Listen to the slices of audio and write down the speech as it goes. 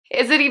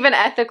Is it even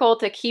ethical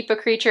to keep a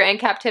creature in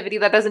captivity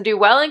that doesn't do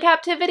well in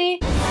captivity?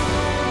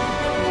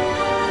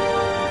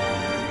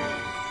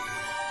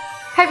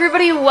 Hi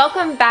everybody,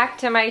 welcome back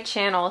to my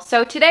channel.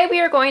 So today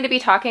we are going to be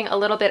talking a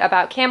little bit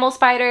about camel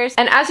spiders,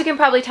 and as you can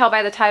probably tell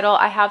by the title,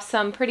 I have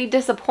some pretty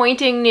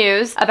disappointing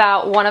news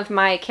about one of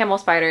my camel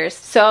spiders.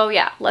 So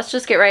yeah, let's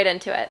just get right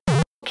into it.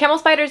 Camel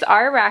spiders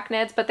are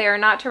arachnids, but they are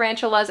not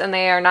tarantulas and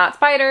they are not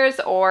spiders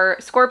or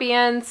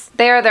scorpions.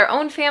 They are their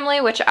own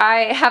family, which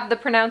I have the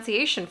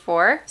pronunciation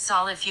for.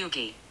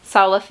 Solifugi.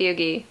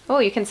 Solifugi. Oh,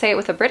 you can say it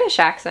with a British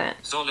accent.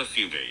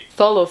 Solifugi.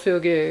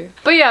 Solifugi.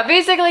 But yeah,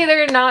 basically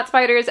they're not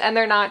spiders and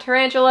they're not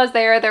tarantulas.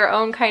 They are their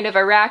own kind of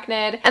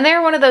arachnid. And they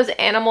are one of those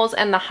animals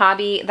in the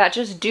hobby that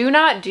just do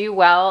not do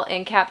well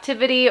in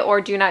captivity or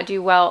do not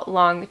do well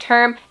long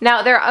term.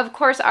 Now, there of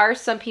course are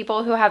some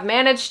people who have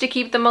managed to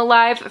keep them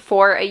alive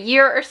for a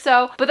year or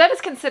so, but that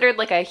is considered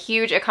like a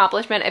huge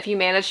accomplishment if you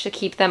manage to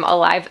keep them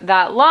alive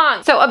that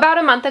long. So about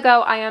a month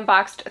ago, I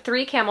unboxed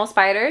 3 camel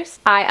spiders.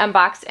 I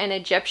unboxed an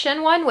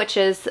Egyptian one, which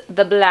is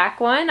the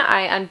black one.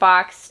 I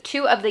unboxed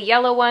 2 of the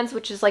yellow ones,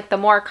 which is like the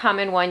more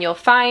common one you'll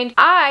find.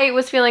 I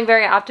was feeling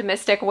very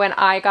optimistic when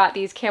I got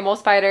these camel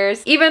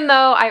spiders. Even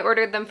though I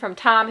ordered them from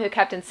Tom, who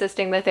kept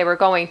insisting that they were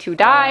going to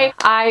die,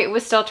 I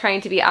was still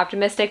trying to be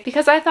optimistic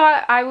because I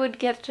thought I would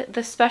get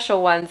the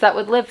special ones that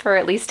would live for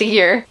at least a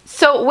year.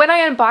 So when I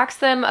unboxed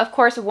them, of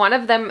course, one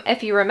of them,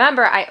 if you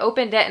remember, I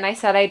opened it and I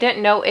said I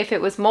didn't know if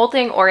it was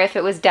molting or if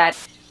it was dead.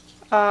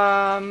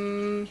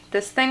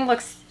 This thing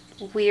looks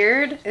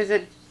weird. Is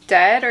it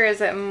dead or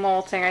is it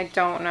molting? I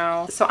don't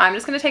know. So I'm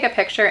just gonna take a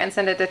picture and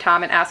send it to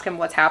Tom and ask him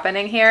what's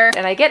happening here.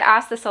 And I get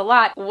asked this a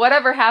lot,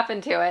 whatever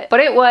happened to it? But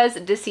it was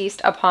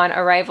deceased upon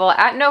arrival,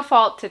 at no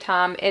fault to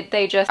Tom.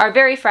 They just are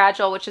very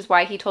fragile, which is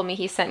why he told me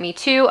he sent me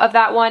 2 of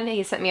that one.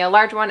 He sent me a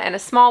large one and a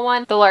small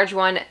one, the large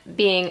one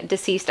being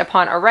deceased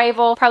upon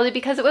arrival, probably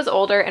because it was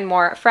older and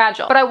more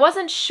fragile. But I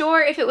wasn't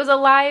sure if it was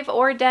alive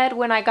or dead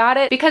when I got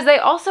it because they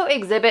also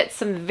exhibit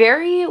some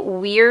very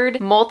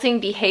weird molting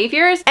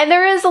behaviors. And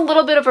there is a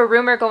little bit of a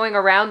rumor going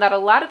around that a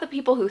lot of the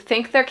people who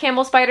think their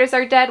camel spiders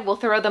are dead will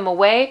throw them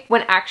away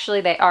when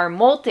actually they are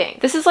molting.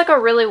 This is like a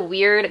really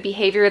weird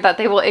behavior that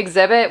they will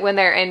exhibit when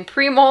they're in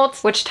pre-molt,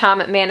 which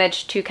Tom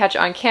managed to catch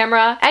on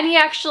camera, and he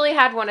actually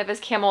had one of his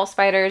camel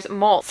spiders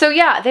molt. So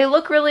yeah, they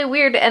look really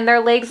weird and their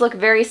legs look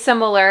very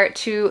similar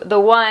to the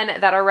one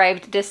that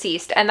arrived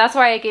deceased, and that's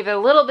why I gave it a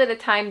little bit of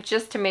time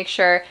just to make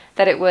sure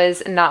that it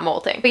was not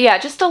molting. But yeah,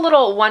 just a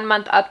little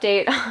 1-month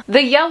update.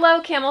 The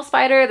yellow camel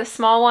spider, the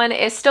small one,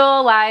 is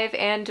still alive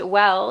and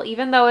well.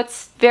 Even though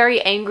it's very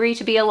angry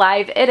to be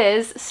alive, it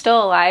is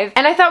still alive.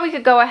 And I thought we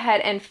could go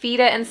ahead and feed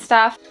it and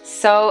stuff.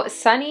 So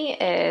Sunny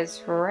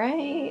is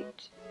right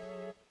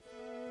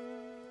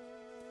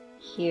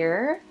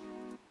here.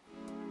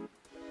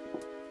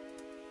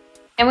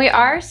 And we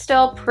are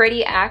still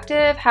pretty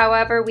active.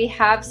 However, we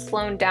have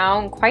slowed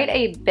down quite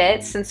a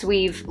bit since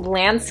we've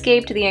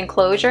landscaped the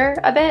enclosure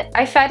a bit.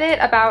 I fed it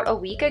about a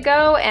week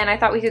ago and I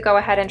thought we could go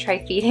ahead and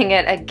try feeding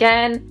it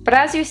again. But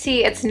as you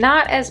see, it's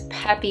not as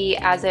peppy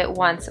as it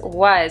once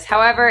was.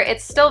 However,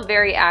 it's still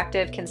very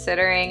active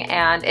considering,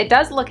 and it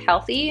does look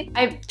healthy.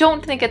 I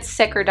don't think it's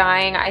sick or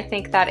dying. I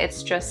think that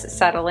it's just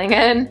settling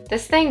in.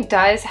 This thing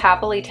does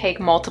happily take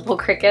multiple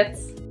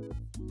crickets.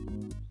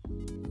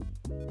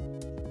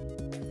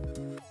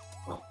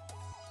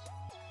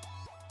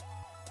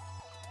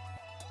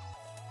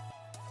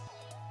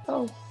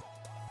 Oh,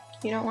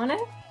 you don't want it?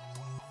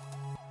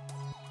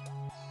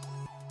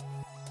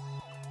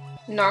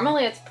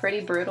 Normally it's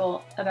pretty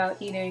brutal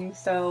about eating,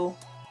 so...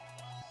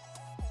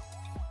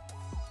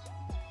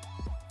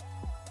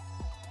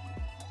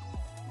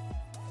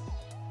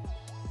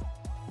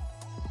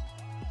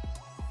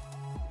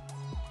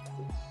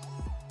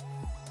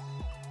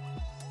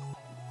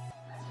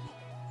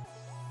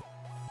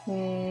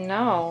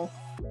 No.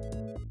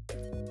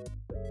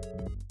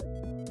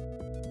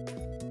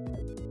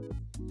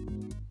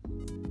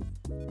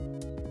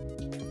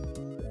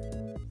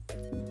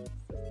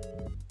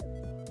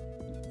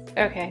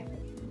 Okay,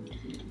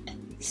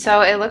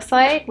 so it looks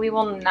like we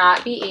will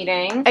not be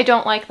eating. I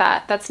don't like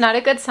that. That's not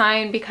a good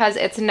sign because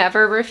it's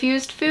never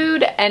refused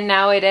food and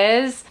now it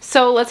is.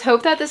 So let's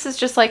hope that this is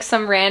just like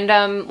some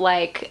random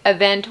like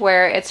event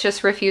where it's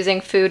just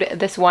refusing food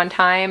this one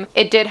time.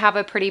 It did have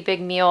a pretty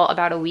big meal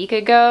about a week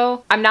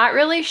ago. I'm not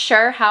really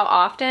sure how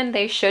often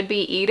they should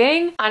be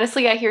eating.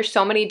 Honestly, I hear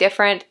so many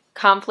different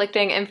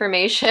conflicting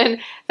information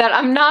that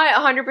I'm not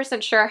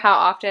 100% sure how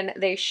often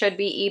they should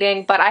be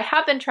eating, but I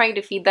have been trying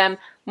to feed them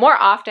more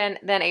often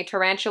than a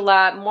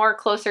tarantula, more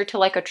closer to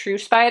like a true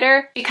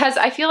spider, because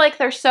I feel like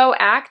they're so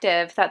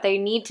active that they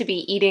need to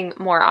be eating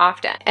more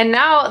often. And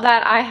now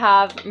that I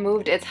have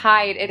moved its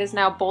hide, it is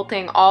now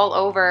bolting all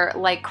over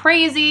like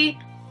crazy.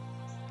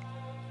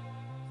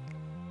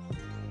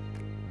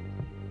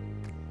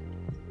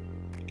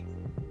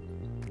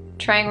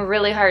 trying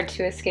really hard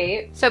to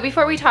escape. So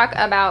before we talk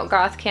about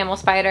Goth Camel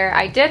Spider,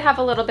 I did have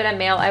a little bit of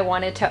mail I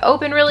wanted to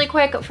open really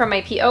quick from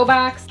my P.O.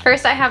 box.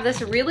 First, I have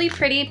this really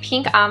pretty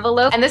pink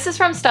envelope, and this is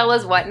from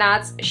Stella's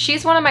Whatnots.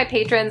 She's one of my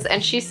patrons,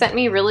 and she sent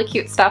me really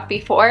cute stuff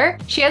before.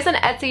 She has an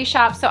Etsy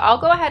shop, so I'll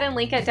go ahead and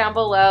link it down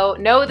below.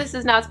 No, this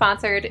is not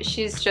sponsored.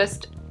 She's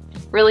just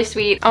really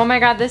sweet. Oh my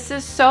god, this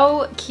is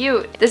so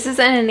cute. This is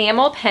an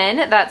enamel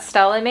pin that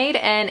Stella made,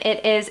 and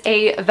it is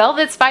a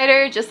velvet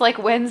spider just like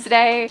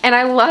Wednesday. And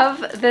I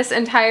love this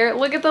entire,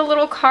 look at the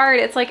little card.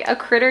 It's like a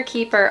critter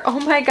keeper. Oh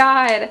my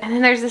god. And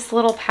then there's this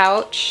little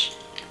pouch.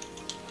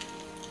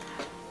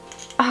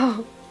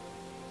 Oh.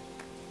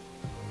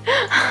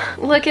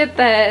 Look at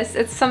this.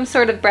 It's some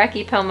sort of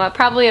brachypelma,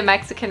 probably a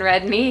Mexican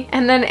red knee.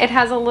 And then it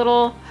has a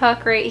little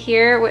hook right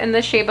here in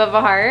the shape of a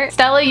heart.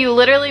 Stella, you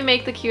literally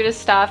make the cutest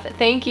stuff.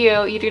 Thank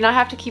you. You do not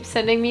have to keep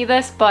sending me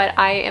this, but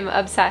I am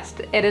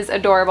obsessed. It is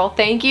adorable.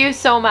 Thank you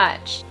so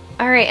much.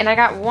 All right, and I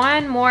got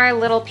one more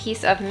little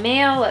piece of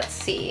mail. Let's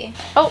see.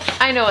 Oh,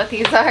 I know what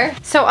these are.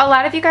 So a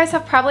lot of you guys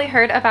have probably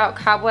heard about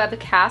Cobweb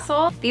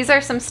Castle. These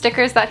are some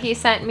stickers that he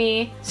sent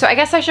me. So I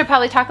guess I should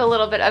probably talk a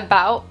little bit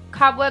about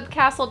Cobweb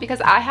Castle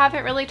because I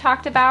haven't really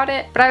talked about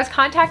it, but I was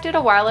contacted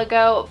a while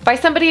ago by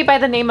somebody by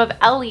the name of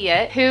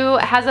Elliot who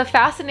has a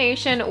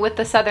fascination with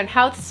the southern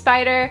house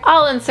spider.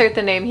 I'll insert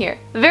the name here.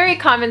 Very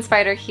common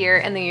spider here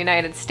in the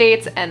United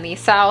States and the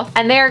South,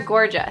 and they're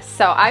gorgeous.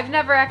 So I've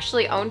never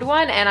actually owned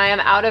one and I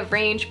am out of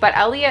range, but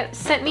Elliot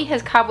sent me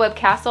his Cobweb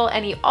Castle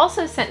and he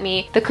also sent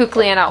me the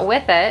Kukliana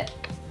with it.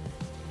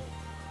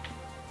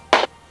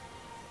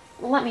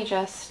 Let me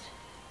just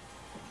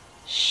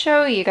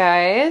show you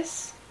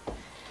guys.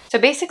 So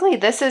basically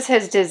this is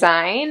his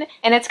design,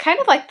 and it's kind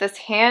of like this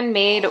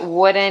handmade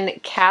wooden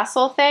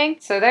castle thing.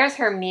 So there's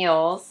her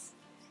meals.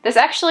 This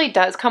actually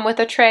does come with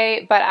a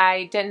tray, but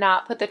I did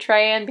not put the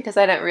tray in because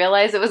I didn't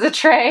realize it was a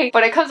tray.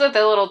 But it comes with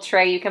a little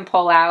tray you can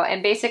pull out,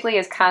 and basically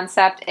his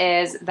concept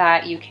is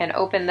that you can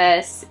open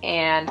this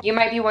and you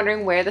might be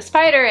wondering where the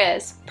spider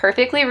is.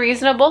 Perfectly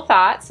reasonable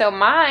thought. So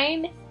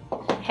mine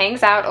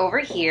hangs out over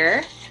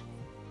here.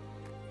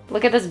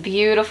 Look at this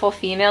beautiful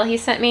female he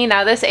sent me.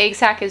 Now this egg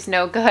sac is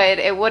no good.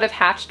 It would have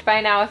hatched by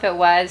now if it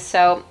was,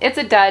 so it's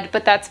a dud,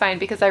 but that's fine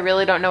because I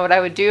really don't know what I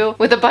would do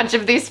with a bunch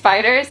of these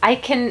spiders. I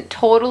can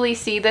totally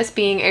see this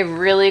being a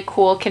really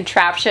cool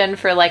contraption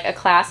for like a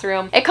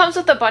classroom. It comes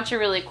with a bunch of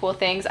really cool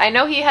things. I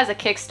know he has a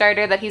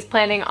Kickstarter that he's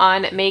planning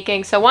on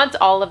making, so once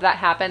all of that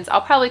happens,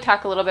 I'll probably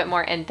talk a little bit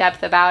more in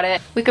depth about it.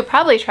 We could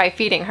probably try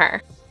feeding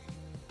her.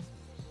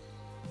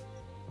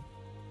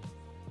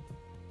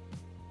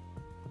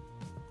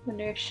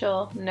 Wonder if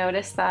she'll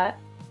notice that.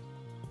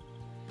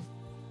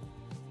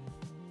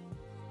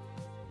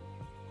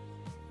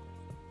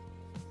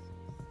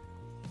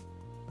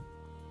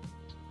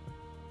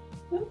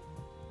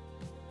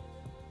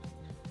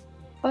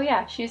 Oh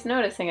yeah, she's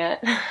noticing it.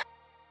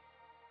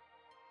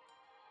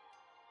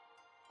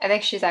 I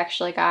think she's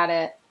actually got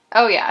it.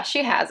 Oh yeah,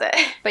 she has it.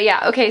 But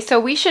yeah, okay, so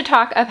we should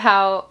talk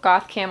about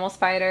Goth Camel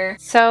Spider.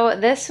 So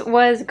this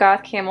was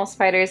Goth Camel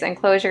Spider's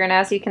enclosure, and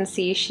as you can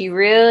see, she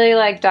really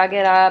like dug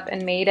it up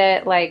and made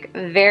it like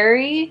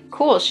very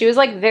cool. She was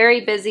like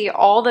very busy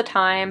all the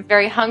time,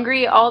 very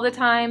hungry all the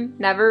time,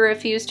 never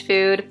refused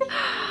food.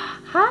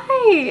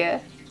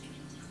 Hi!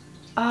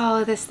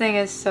 Oh, this thing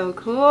is so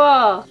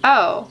cool.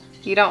 Oh,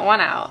 you don't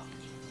want out.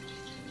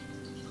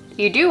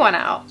 You do want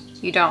out.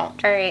 You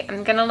don't. All right,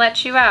 I'm gonna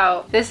let you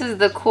out. This is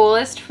the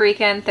coolest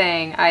freaking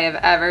thing I have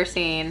ever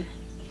seen.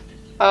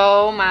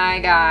 Oh my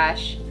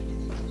gosh.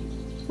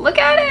 Look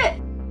at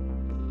it.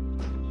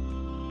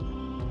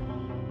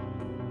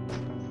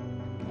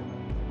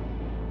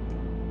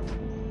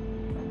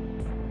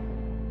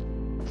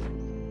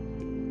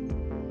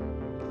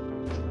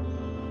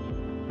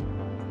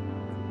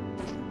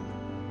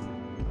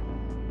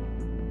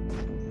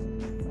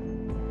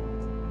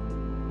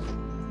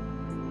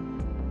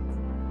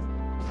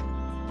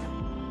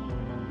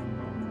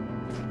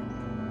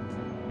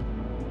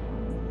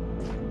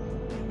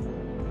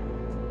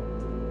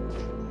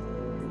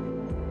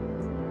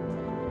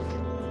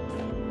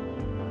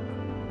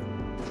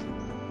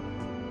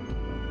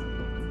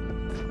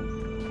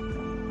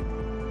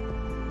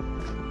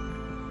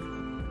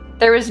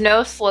 There was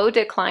no slow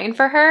decline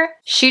for her.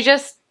 She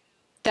just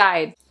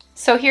died.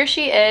 So here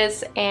she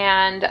is,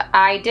 and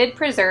I did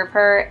preserve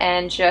her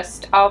in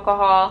just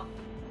alcohol.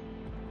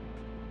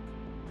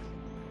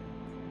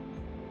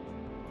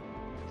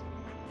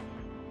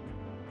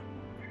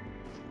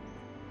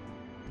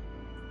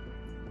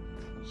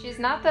 She's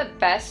not the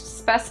best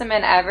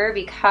specimen ever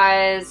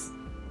because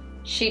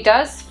she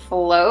does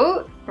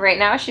float. Right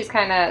now she's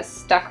kind of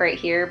stuck right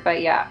here,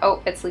 but yeah.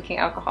 Oh, it's leaking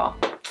alcohol.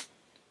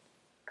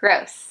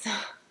 Gross.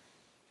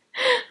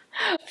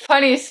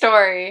 Funny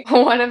story.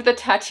 One of the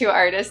tattoo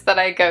artists that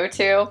I go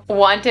to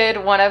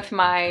wanted one of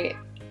my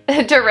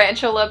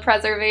tarantula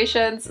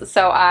preservations,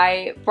 so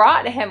I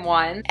brought him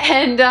one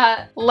and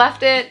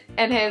left it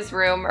in his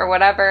room or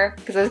whatever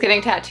because I was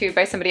getting tattooed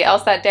by somebody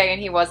else that day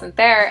and he wasn't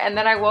there. And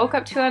then I woke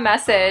up to a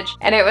message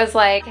and it was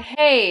like,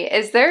 hey,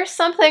 is there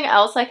something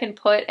else I can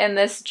put in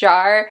this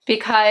jar?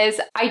 Because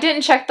I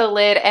didn't check the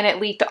lid and it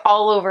leaked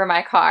all over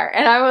my car.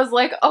 And I was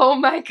like, oh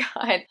my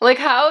God, like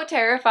how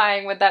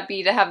terrifying would that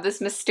be to have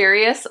this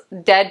mysterious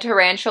dead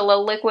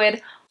tarantula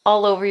liquid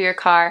all over your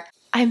car?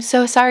 I'm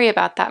so sorry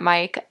about that,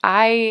 Mike.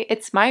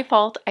 It's my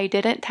fault. I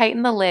didn't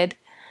tighten the lid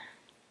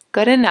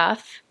good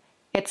enough.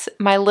 It's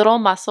my little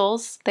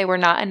muscles. They were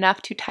not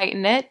enough to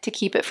tighten it to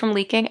keep it from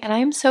leaking, and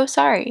I'm so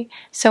sorry.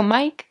 So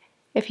Mike,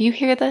 if you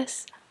hear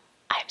this,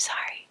 I'm sorry.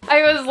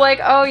 I was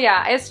like, oh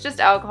yeah, it's just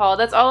alcohol.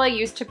 That's all I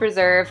use to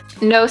preserve.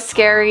 No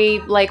scary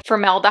like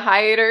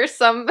formaldehyde or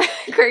some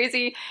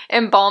crazy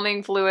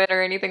embalming fluid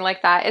or anything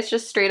like that. It's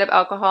just straight up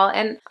alcohol.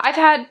 And I've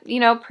had, you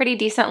know, pretty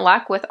decent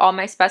luck with all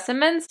my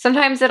specimens.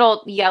 Sometimes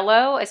it'll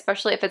yellow,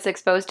 especially if it's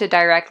exposed to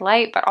direct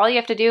light, but all you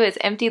have to do is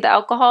empty the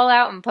alcohol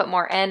out and put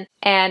more in.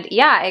 And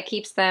yeah, it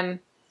keeps them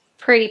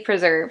pretty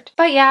preserved.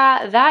 But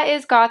yeah, that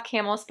is Goth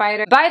camel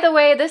spider. By the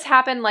way, this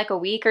happened like a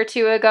week or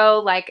two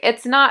ago. Like,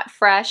 it's not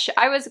fresh.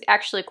 I was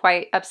actually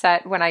quite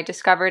upset when I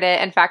discovered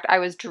it. In fact, I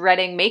was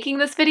dreading making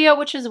this video,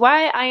 which is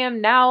why I am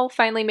now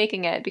finally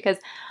making it, because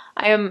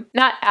I am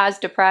not as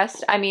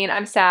depressed. I mean,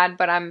 I'm sad,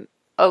 but I'm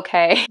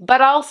okay. But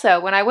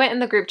also, when I went in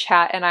the group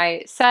chat and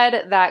I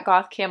said that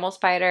Goth camel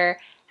spider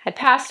had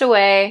passed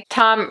away,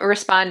 Tom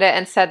responded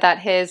and said that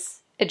his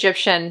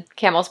Egyptian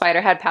camel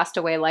spider had passed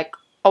away like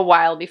a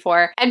while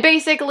before. And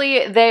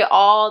basically they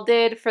all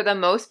did for the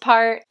most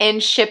part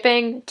in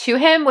shipping to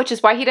him, which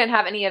is why he didn't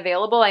have any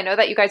available. I know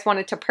that you guys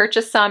wanted to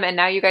purchase some and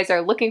now you guys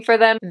are looking for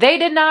them. They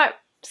did not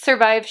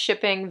survive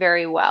shipping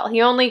very well.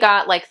 He only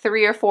got like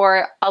 3 or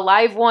 4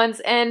 alive ones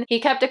in. He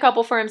kept a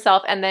couple for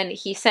himself and then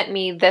he sent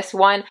me this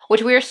one,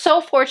 which we are so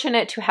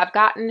fortunate to have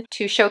gotten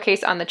to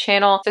showcase on the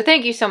channel. So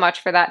thank you so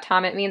much for that,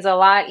 Tom. It means a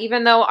lot.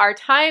 Even though our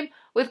time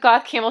with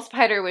Goth camel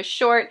spider was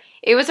short,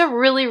 it was a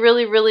really,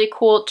 really, really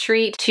cool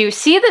treat to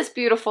see this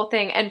beautiful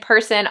thing in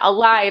person,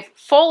 alive,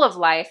 full of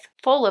life,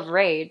 full of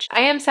rage.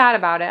 I am sad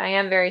about it. I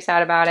am very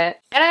sad about it.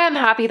 And I am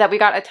happy that we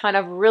got a ton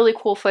of really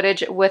cool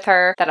footage with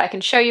her that I can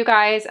show you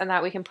guys and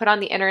that we can put on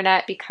the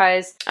internet,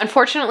 because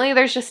unfortunately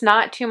there's just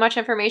not too much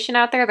information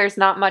out there. There's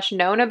not much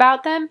known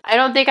about them. I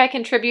don't think I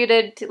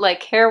contributed to like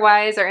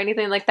care-wise or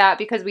anything like that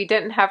because we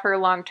didn't have her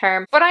long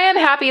term. But I am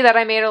happy that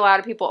I made a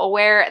lot of people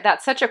aware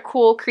that such a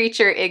cool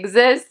creature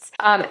exists.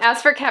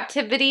 As for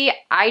captivity,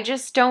 I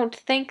just don't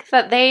think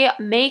that they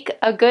make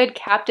a good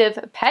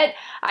captive pet.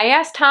 I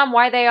asked Tom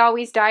why they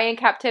always die in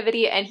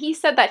captivity and he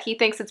said that he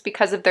thinks it's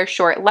because of their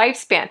short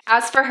lifespan.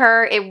 As for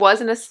her, it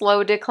wasn't a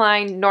slow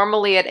decline.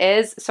 Normally it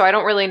is, so I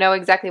don't really know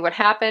exactly what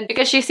happened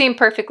because she seemed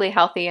perfectly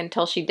healthy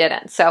until she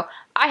didn't. So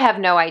I have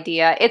no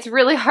idea. It's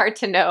really hard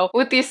to know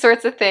with these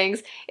sorts of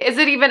things. Is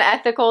it even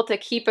ethical to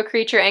keep a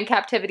creature in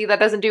captivity that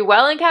doesn't do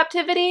well in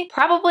captivity?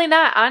 Probably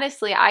not,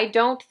 honestly. I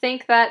don't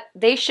think that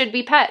they should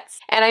be pets.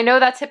 And I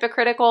know that's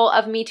hypocritical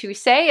of me to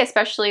say,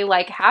 especially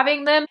like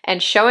having them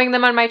and showing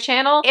them on my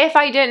channel. If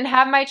I didn't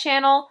have my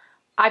channel,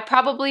 I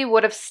probably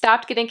would have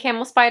stopped getting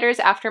camel spiders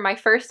after my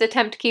first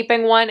attempt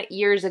keeping one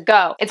years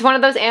ago. It's one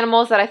of those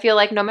animals that I feel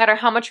like no matter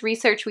how much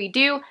research we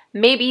do,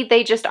 maybe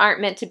they just aren't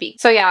meant to be.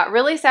 So yeah,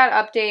 really sad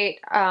update.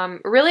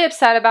 Really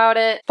upset about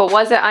it, but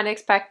was it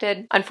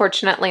unexpected?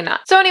 Unfortunately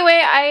not. So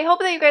anyway, I hope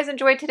that you guys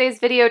enjoyed today's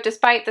video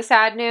despite the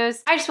sad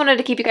news. I just wanted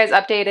to keep you guys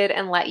updated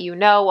and let you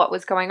know what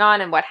was going on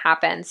and what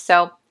happened.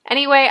 So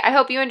anyway, I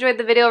hope you enjoyed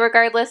the video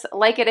regardless.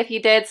 Like it if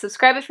you did,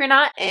 subscribe if you're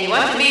not, and you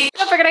want to be.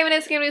 Don't forget I have an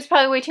Instagram, it's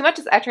probably way too much.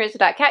 It's at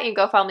Tarantula Kat. You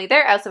can go follow me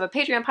there. I also have a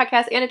Patreon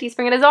podcast and a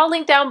Teespring. It is all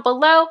linked down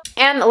below.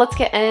 And let's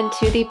get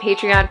into the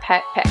Patreon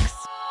pet pick.